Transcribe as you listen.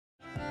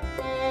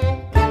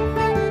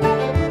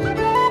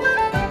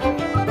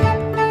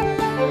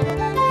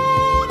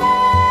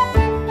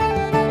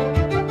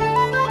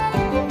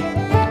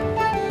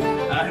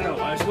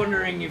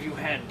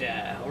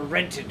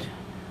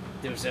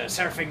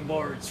surfing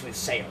boards with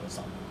sails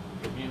on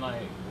them. You mean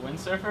like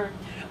windsurfer?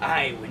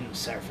 Aye,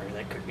 windsurfer,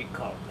 that could be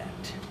called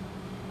that.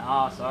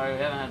 Oh, sorry,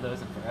 we haven't had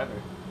those in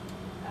forever.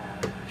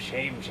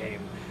 Shame.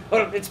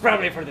 Well, it's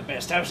probably for the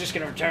best. I was just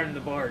gonna return the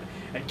board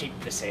and keep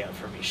the sail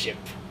for me ship.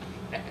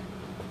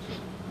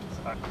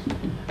 Sorry.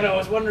 And I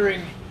was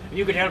wondering if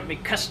you could help me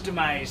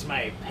customize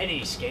my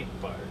penny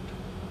skateboard.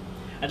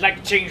 I'd like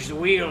to change the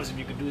wheels if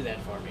you could do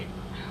that for me.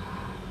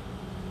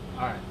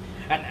 Alright.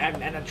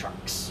 And the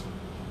trucks.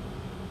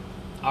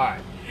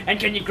 Alright. And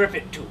can you grip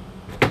it too?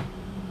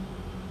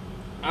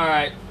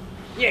 Alright.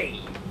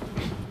 Yay!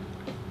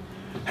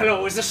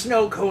 Hello, is the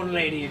snow cone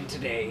lady in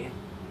today?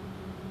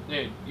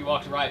 Dude, you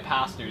walked right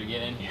past her to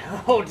get in here.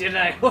 Oh, did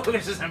I? Oh,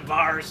 this is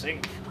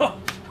embarrassing. Well,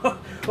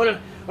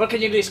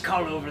 can you at least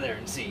call over there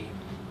and see?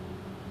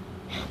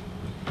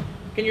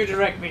 Can you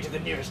direct me to the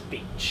nearest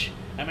beach?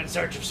 I'm in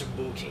search of some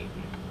booty.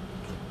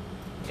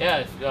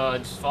 Yeah,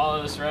 just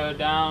follow this road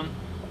down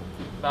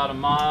about a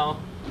mile,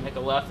 make a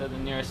left at the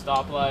nearest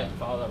stoplight, and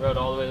follow that road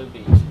all the way to the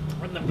beach.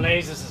 What in the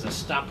blazes is a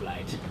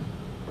stoplight?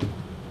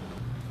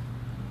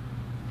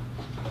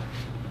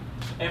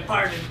 And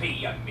pardon me,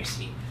 young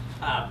missy.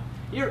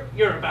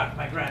 You're about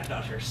my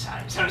granddaughter's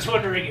size. I was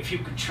wondering if you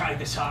could try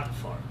this on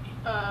for me.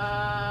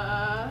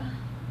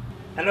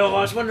 Hello,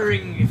 I was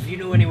wondering if you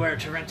knew anywhere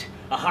to rent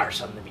a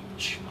horse on the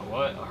beach. A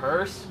what? A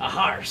hearse? A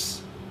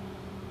horse.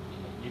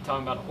 You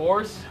talking about a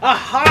horse? A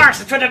horse!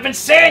 That's what I've been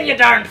saying, you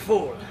darned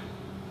fool!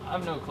 I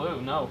have no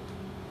clue, no.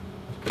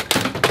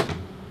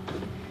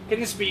 Can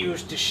this be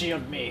used to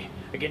shield me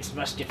against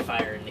musket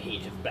fire in the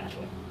heat of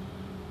battle?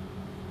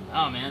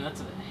 Oh man,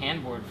 that's a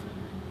handboard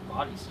for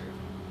body surfing.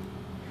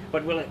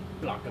 But will it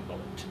block a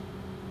bullet?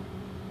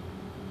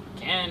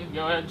 Can,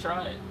 go ahead and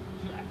try it.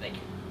 Thank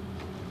you.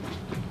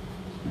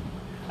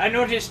 I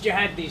noticed you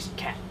had these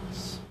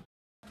cats.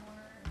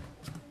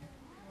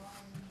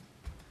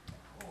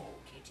 Oh,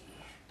 kitty.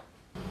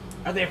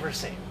 Are they for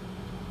sale?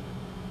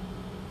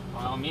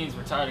 By all means,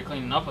 we're tired of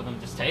cleaning up with them,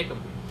 just take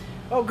them.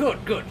 Oh,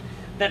 good.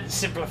 That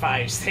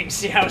simplifies things.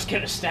 See, I was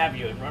gonna stab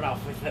you and run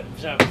off with them,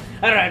 so...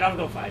 Alright, I'll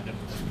go find them.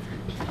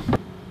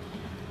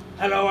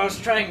 Hello, I was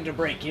trying to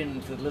break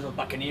into the little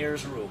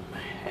buccaneer's room,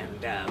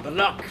 and the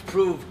lock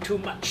proved too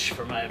much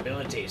for my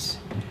abilities.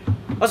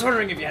 I was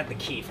wondering if you had the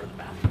key for the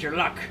bath, but your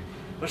luck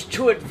was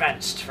too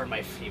advanced for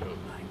my feeble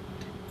mind.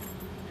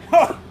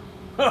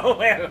 Oh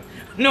well,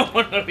 no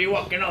one will be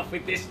walking off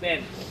with this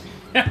then.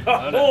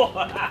 Oh, no.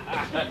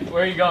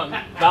 Where are you going?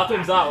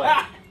 Bathroom's that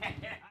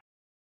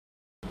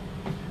way.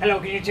 Hello,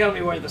 can you tell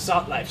me where the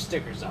Salt Life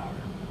stickers are?